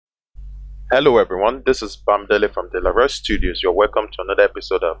Hello everyone, this is Bamdele from Delaware Studios. You're welcome to another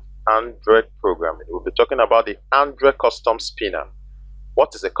episode of Android Programming. We'll be talking about the Android Custom Spinner.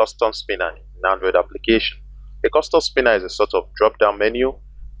 What is a custom spinner in an Android application? A custom spinner is a sort of drop-down menu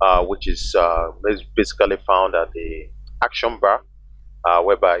which is basically found at the action bar,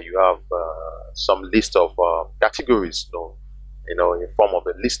 whereby you have some list of categories, in form of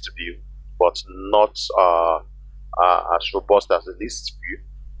a list view, but not as robust as a list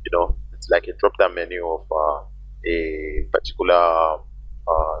view. It's like a drop-down menu of a particular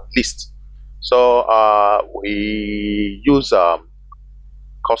list. So we use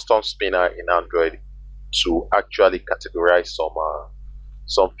custom spinner in Android to actually categorize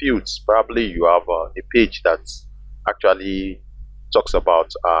some fields. Probably you have a page that actually talks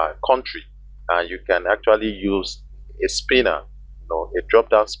about country, and you can actually use a spinner, a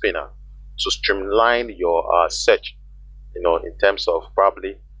drop-down spinner, to streamline your search, in terms of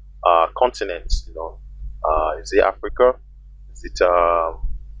probably continents. Is it Africa? Is it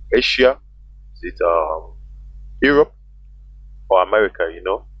Asia? Is it Europe or America?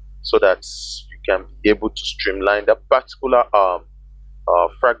 So that you can be able to streamline that particular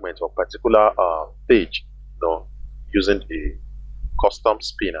fragment or particular page, using the custom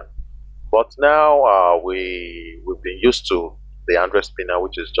spinner. But now we've been used to the Android spinner,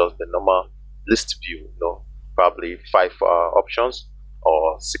 which is just the normal list view. Probably 5 options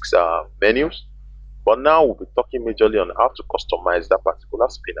or 6 menus. But now we'll be talking majorly on how to customize that particular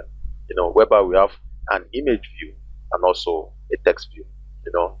spinner, whereby we have an image view and also a text view,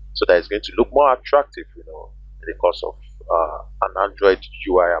 so that it's going to look more attractive, in the course of an Android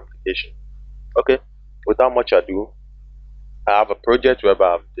UI application. Okay, without much ado, I have a project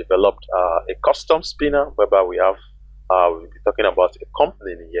whereby I've developed a custom spinner, whereby we'll be talking about a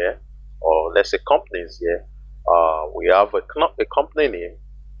company here, or let's say companies here. We have a company name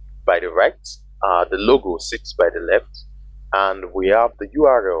by the right, the logo sits by the left, and we have the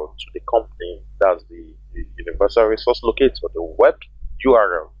URL to the company. That's the universal resource locator, the web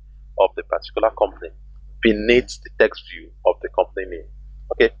URL of the particular company, beneath the text view of the company name.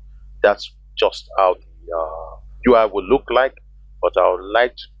 Okay, that's just how the UI will look like, but I would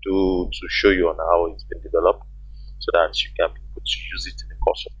like to show you on how it's been developed, so that you can be able to use it in the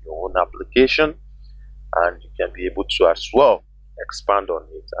course of your own application, and you can be able to as well expand on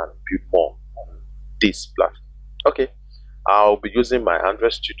it and build more on this platform. Okay, I'll be using my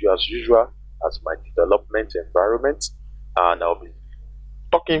Android Studio as usual as my development environment, and I'll be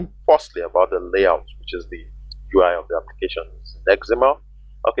talking firstly about the layout, which is the UI of the application. It's in XML.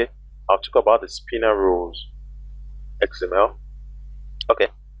 Okay, I'll talk about the spinner rules XML. Okay,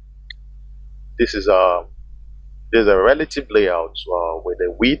 this is there's a relative layout with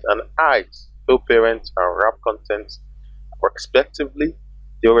the width and height, fill parent and wrap content respectively.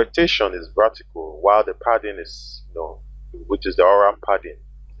 The orientation is vertical, while the padding is, which is the oral padding,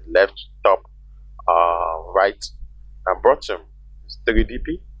 left, top, right, and bottom is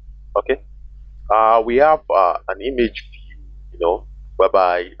 3dp. Okay, we have an image view,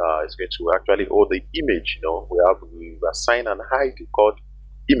 whereby it's going to actually hold the image. We assign an ID called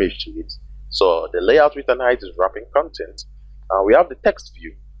image to it. So the layout width and height is wrapping content. We have the text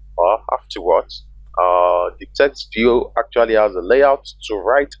view. Afterwards, the text view actually has a layout to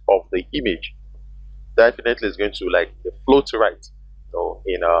right of the image. Definitely is going to like the float right,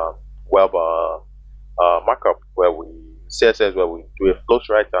 in a web markup where we CSS where we do a float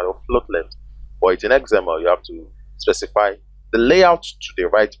right and a float left. But it's in XML, you have to specify the layout to the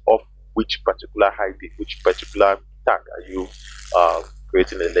right of which particular ID, which particular tag are you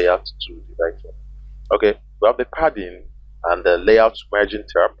creating a layout to the right one. Okay, we have the padding and the layout margin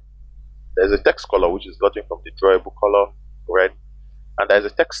tab. There's a text color which is gotten from the drawable color red, and there's a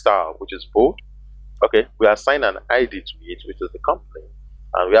text style which is bold. Okay, we assign an ID to it, which is the company,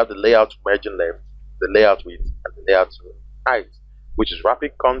 and we have the layout margin left, the layout width, and the layout height, which is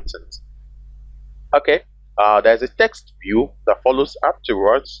wrapping content. Okay, there's a text view that follows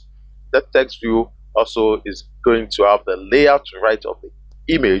afterwards. That text view also is going to have the layout right of the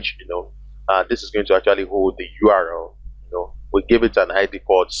image, this is going to actually hold the URL. We give it an ID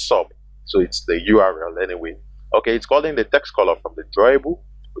called sub, so it's the URL anyway. Okay, it's calling the text color from the drawable,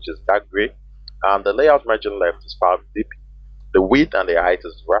 which is dark gray, and the layout margin left is 5dp. The width and the height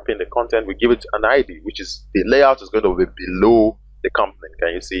is wrapping the content. We give it an ID, which is the layout is going to be below the company.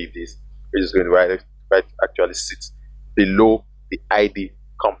 Can you see this? Which is going to right actually sits below the ID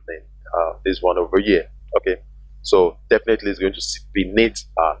company. This one over here. Okay, so definitely it's going to sit beneath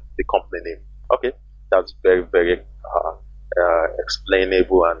the company name. Okay, that's very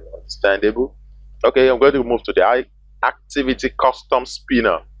explainable and understandable. Okay, I'm going to move to the activity custom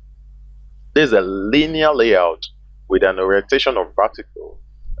spinner. There's a linear layout with an orientation of vertical.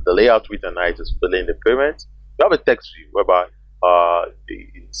 The layout width and height is filling the parent. You have a text view whereby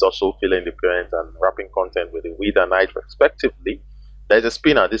it's also filling the parent and wrapping content with the width and height respectively. There's a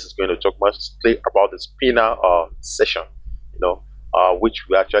spinner. This is going to talk mostly about the spinner session, which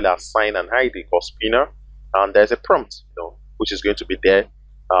we actually assign an ID called spinner, and there's a prompt, which is going to be there,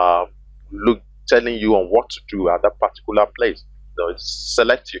 telling you on what to do at that particular place.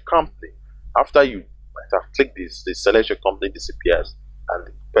 Select your company. After you might have clicked this, the select your company disappears, and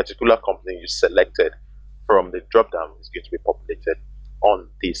the particular company you selected from the drop down is going to be populated on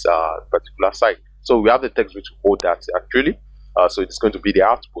this particular site. So we have the text which will hold that actually. So it's going to be the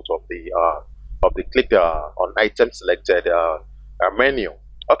output of the click on item selected menu.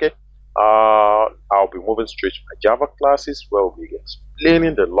 Okay. I'll be moving straight to my Java classes, where we'll be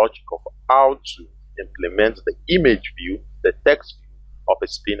explaining the logic of how to implement the image view, the text view of a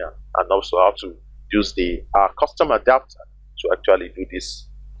spinner, and also how to use the custom adapter to actually do this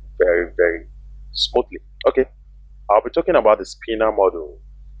very, very smoothly. Okay, I'll be talking about the spinner model.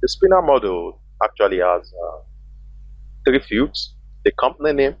 The spinner model actually has 3 fields: the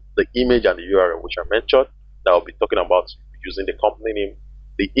company name, the image, and the URL, which I mentioned. Now I'll be talking about using the company name,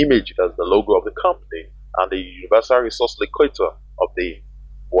 the image as the logo of the company, and the universal resource locator of the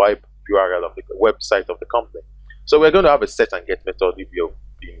web URL of the website of the company. So we're going to have a set and get method. If you've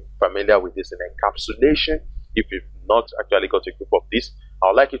been familiar with this in encapsulation, if you've not actually got a grip of this, I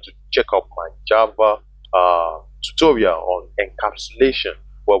would like you to check out my Java tutorial on encapsulation,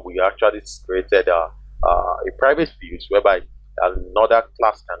 where we actually created a private field whereby another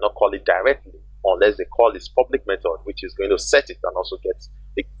class cannot call it directly unless they call its public method, which is going to set it and also get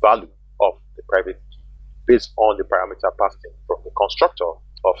the value of the private key based on the parameter passed in from the constructor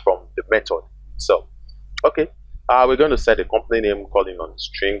or from the method itself. Okay, we're going to set a company name calling on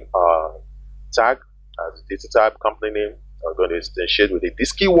string tag as data type company name. I'm going to instantiate with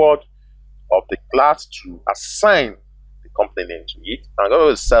this keyword of the class to assign the company name to it. I'm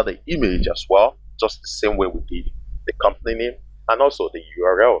going to set the image as well, just the same way we did the company name, and also the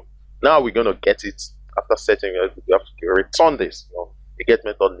URL. Now we're going to get it. After setting it, we have to return this. The get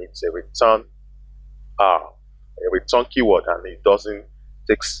method needs a return keyword, and it doesn't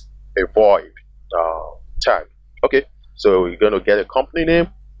take a void tag. Okay, so we're going to get a company name,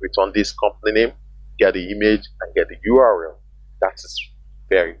 return this company name, get the image, and get the URL. That is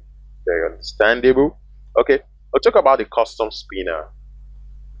very, very understandable. Okay, we'll talk about the custom spinner.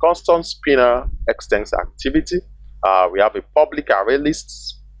 Custom spinner extends activity. We have a public array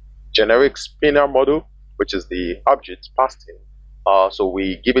lists, generic spinner model, which is the object passed in. So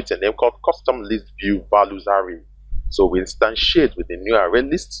we give it a name called custom list view values array. So we instantiate with the new array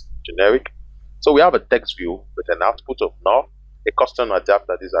list, generic. So we have a text view with an output of null, a custom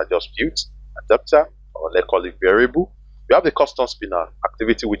adapter. These are just fields, adapter, or let's call it variable. We have the custom spinner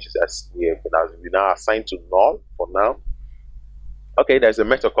activity, which is as we now assigned to null for now. Okay, there's a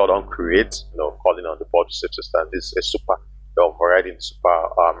method called onCreate, calling on the board to save system. This is a super, overriding the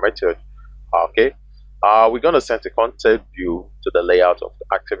super method. Okay, we're going to send a content view to the layout of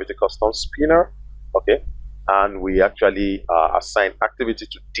the activity custom spinner. Okay, and we actually assign activity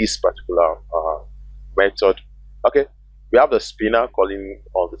to this particular method. Okay, we have the spinner calling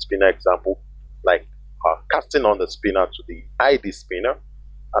on the spinner example, like casting on the spinner to the ID spinner,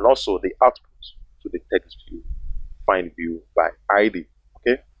 and also the output to the text view, find view by ID.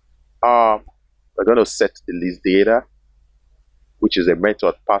 Okay, we're going to set the list data, which is a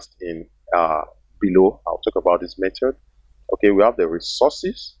method passed in below. I'll talk about this method. Okay, we have the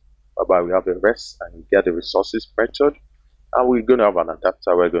resources, whereby we have the rest and we get the resources method, and we're going to have an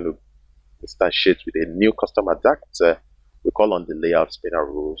adapter. We're going to instantiate with a new custom adapter. We call on the layout spinner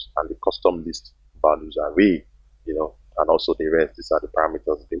rules and the custom list values array, and also the rest. These are the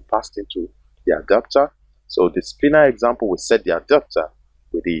parameters they passed into the adapter. So the spinner example will set the adapter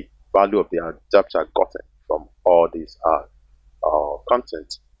with the value of the adapter gotten from all these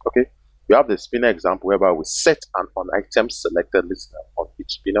content. Okay, we have the spinner example whereby we set an on item selected listener on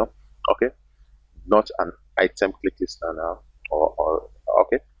each spinner. Okay, not an item click listener now.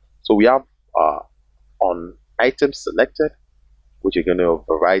 Okay, so we have on item selected, which are going to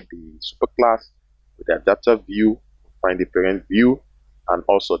override the superclass with the adapter view, find the parent view, and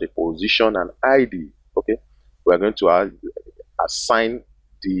also the position and ID. Okay, we're going to assign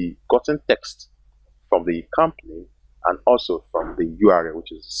the gotten text from the company and also from the URL,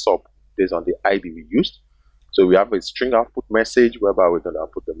 which is sub, based on the ID we used. So we have a string output message whereby we're going to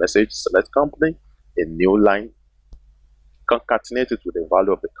output the message select company, a new line, concatenate it with the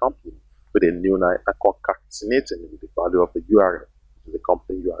value of the company with a new line, and concatenate it with the value of the URL, the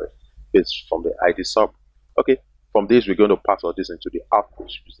company URL. based from the ID sub. Okay, from this we're going to pass all this into the output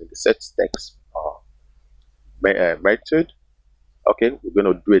using the set text method. Okay, we're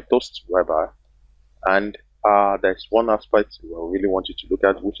going to do a toast whereby, and there's one aspect we really want you to look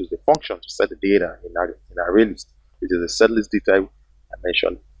at, which is the function to set the data in our array list, which is the set list data I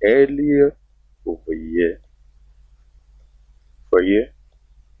mentioned earlier over here.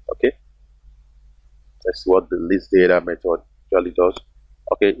 Okay, that's what the list data method actually does.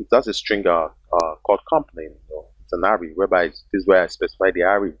 Okay, it has a string called company name. It's an array whereby this is where I specify the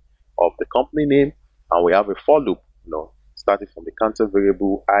array of the company name, and we have a for loop, starting from the counter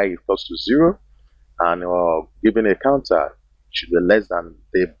variable I equals to 0, and given a counter should be less than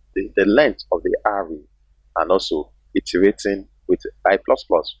the length of the array, and also iterating with I++,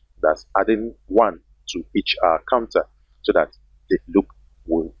 that's adding 1 to each counter, so that the loop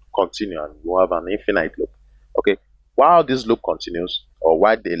will continue and you have an infinite loop. Okay, while this loop continues, or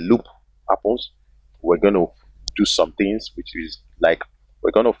while the loop happens, we're going to do some things, which is like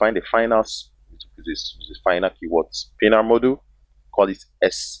we're going to find the final final keyword spinner module, call it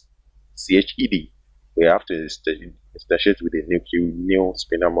SCHED. We have to instantiate with a new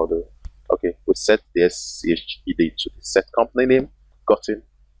spinner module. Okay, we set the SCHED to the set company name gotten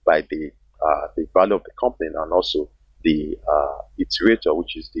by the value of the company, and also the iterator,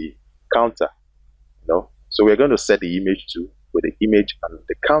 which is the counter. So we're going to set the image to with the image and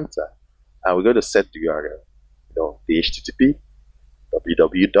the counter, and we're going to set the URL, the HTTP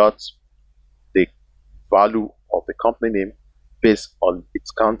www. the value of the company name based on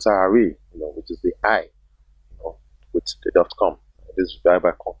its counter array, which is the I, with the .com. This is by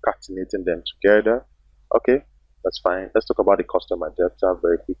concatenating them together. Okay, that's fine. Let's talk about the custom adapter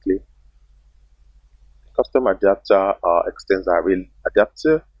very quickly. The custom adapter extends our array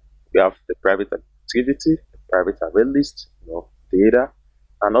adapter. We have the private activity, the private array list, data,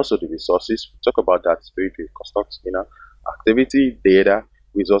 and also the resources. We talk about that during the constructor, activity, data,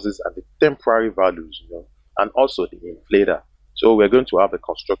 resources, and the temporary values, and also the inflator. So we're going to have a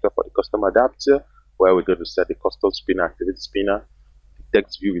constructor for the custom adapter, where we're going to set the custom spinner, activity spinner, the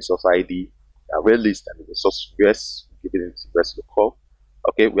text view resource ID, the array list, and the resource res, giving it res local.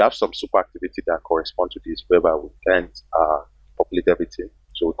 Okay, we have some super activity that correspond to this, whereby we can't populate everything.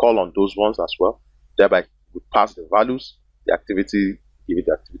 So we call on those ones as well. Thereby, we pass the values, the activity, give it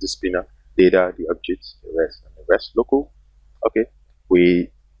the activity spinner, data, the objects, the rest, and the rest local. Okay,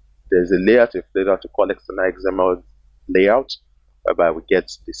 there's a layout inflator to call external XML layout, whereby we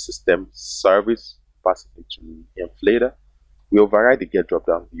get the system service, passing it to the inflator. We override the get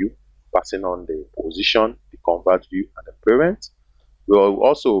drop-down view, passing on the position, the convert view, and the parent. We will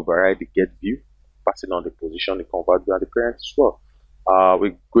also override the get view, passing on the position, the convert view, and the parent as well.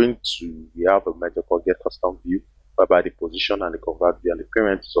 We have a method called get custom view, whereby the position and the convert view and the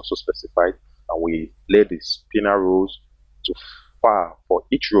parent is also specified, and we lay the spinner rows to far for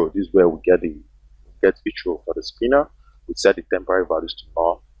each row. This is where we get each row for the spinner. We set the temporary values to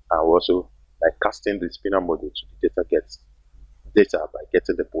null, and we also like casting the spinner module to the data by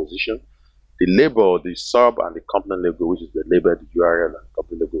getting the position, the label, the sub, and the company logo, which is the label, the URL, and the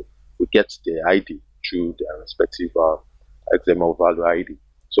company logo. We get the ID through their respective XML value ID.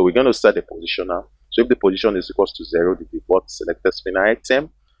 So we're going to set the position now. So if the position is equals to 0, the default selected spinner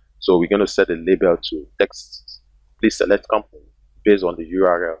item. So we're going to set the label to text. Please select company based on the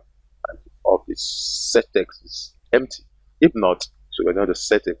URL and of the set text is empty. If not, so we're going to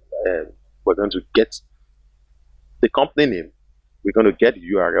set it. We're going to get the company name. We're going to get the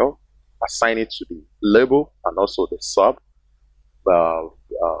URL, assign it to the label and also the sub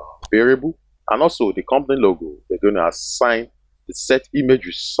variable, and also the company logo. We're going to assign the set image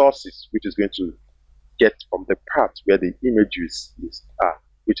resources, which is going to get from the part where the images are,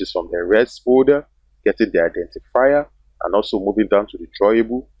 which is from the res folder, getting the identifier, and also moving down to the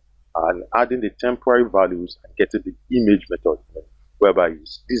drawable and adding the temporary values and getting the image method, whereby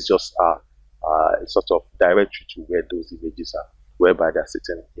this just are a sort of directory to where those images are, whereby they're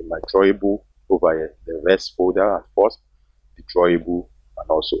sitting in my drawable over here, the res folder at first, the drawable, and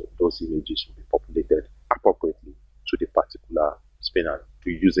also those images will be populated appropriately to the particular spinner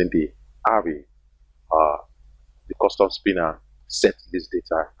using the array, the custom spinner set list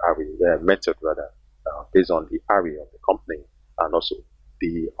data array method rather, based on the array of the company, and also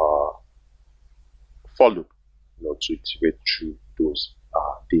the for loop, to iterate through those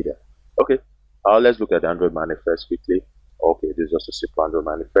data. Okay, let's look at the Android manifest quickly. Okay, this is just a simple Android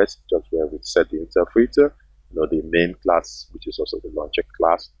manifest, just where we set the interpreter, the main class, which is also the launcher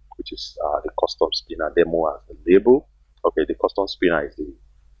class, which is the custom spinner demo as the label. Okay, the custom spinner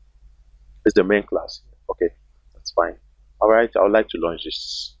is the main class. Okay, that's fine. Alright, I would like to launch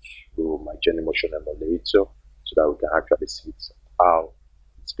this through my Journey Motion emulator so that we can actually see it, how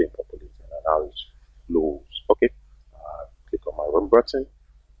it's being populated and how it flows. Okay, click on my run button.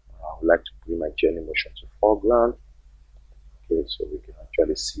 I would like to bring my Journey Motion to foreground. Okay, so we can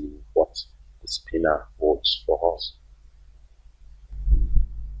actually see what the spinner holds for us.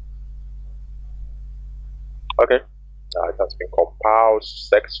 Okay, it has been compiled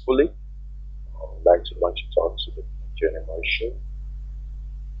successfully. I would like to launch it onto the Journey Motion.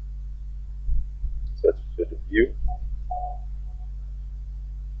 Set to the view.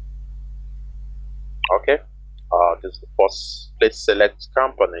 Okay, this is the first. Let's select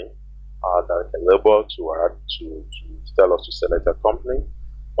company that we can label to add to tell us to select a company.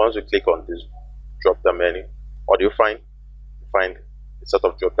 Once we click on this drop down menu, what do you find? You find a sort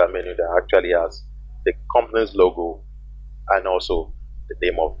of drop down menu that actually has the company's logo and also the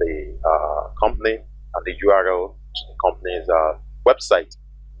name of the company and the URL to the company's website.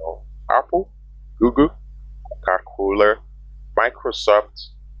 You know, Apple, Google, Coca-Cola, Microsoft,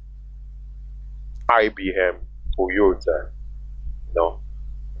 IBM, Toyota, you know,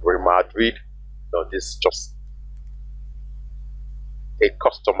 Real Madrid. You know, this is just a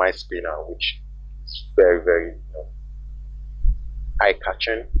customized spinner, which is very, very, you know,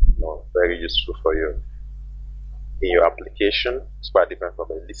 eye-catching, you know, very useful for you in your application. It's quite different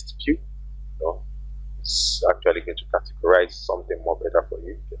from a list view. You know, it's actually going to categorize something more better for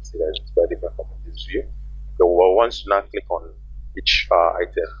you. You can see that it's very different from a list view. So once you now click on each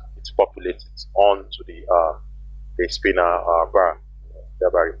item, it's populated onto the spinner bar, you know,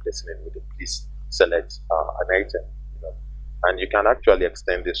 thereby replacing it with a please select an item. You know, and you can actually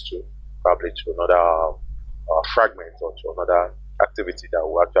extend this to probably to another fragment or to another activity that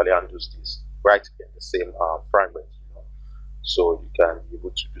will actually undo this right in the same fragment. You know, so you can be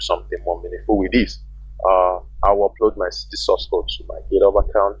able to do something more meaningful with this. I will upload the source code to my GitHub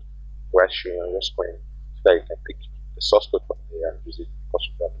account right showing on your screen so that you can pick the source code from there and use it for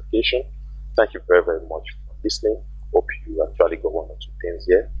your application. Thank you very, very much for listening. Hope you actually got one or two things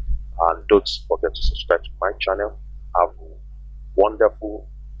here. And don't forget to subscribe to my channel. Have a wonderful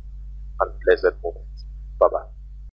and blessed moment. Bye bye.